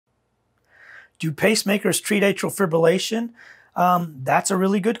Do pacemakers treat atrial fibrillation? That's a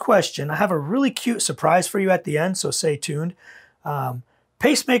really good question. I have a really cute surprise for you at the end, so stay tuned.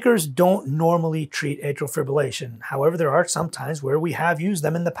 Pacemakers don't normally treat atrial fibrillation. However, there are some times where we have used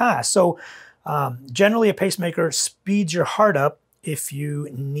them in the past. So generally a pacemaker speeds your heart up if you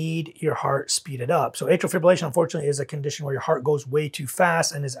need your heart speeded up. So atrial fibrillation, unfortunately, is a condition where your heart goes way too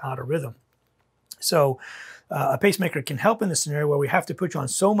fast and is out of rhythm. So a pacemaker can help in this scenario where we have to put you on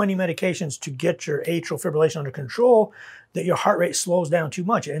so many medications to get your atrial fibrillation under control that your heart rate slows down too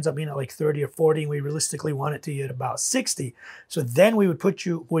much. It ends up being at like 30 or 40, and we realistically want it to be at about 60. So then we would put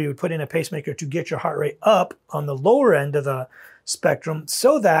in a pacemaker to get your heart rate up on the lower end of the spectrum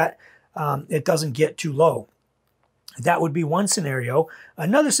so that it doesn't get too low. That would be one scenario.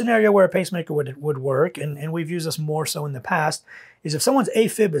 Another scenario where a pacemaker would work, and we've used this more so in the past, is if someone's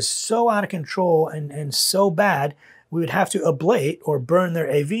AFib is so out of control and so bad, we would have to ablate or burn their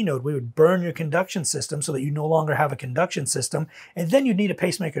AV node. We would burn your conduction system so that you no longer have a conduction system, and then you'd need a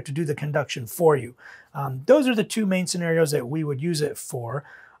pacemaker to do the conduction for you. Those are the two main scenarios that we would use it for.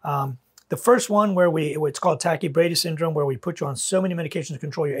 The first one where it's called tachybrady syndrome, where we put you on so many medications to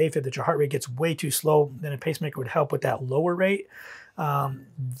control your AFib that your heart rate gets way too slow, then a pacemaker would help with that lower rate.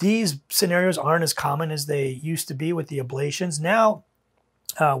 These scenarios aren't as common as they used to be with the ablations. Now,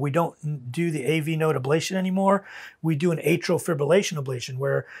 we don't do the AV node ablation anymore. We do an atrial fibrillation ablation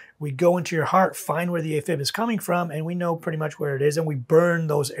where we go into your heart, find where the AFib is coming from, and we know pretty much where it is, and we burn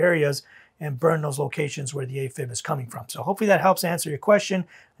those areas and burn those locations where the AFib is coming from. So hopefully that helps answer your question.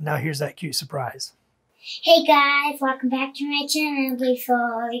 Now here's that cute surprise. Hey guys, welcome back to my channel.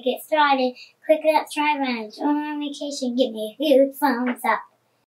 Before we get started, click that subscribe button. Join my vacation, give me a huge thumbs up.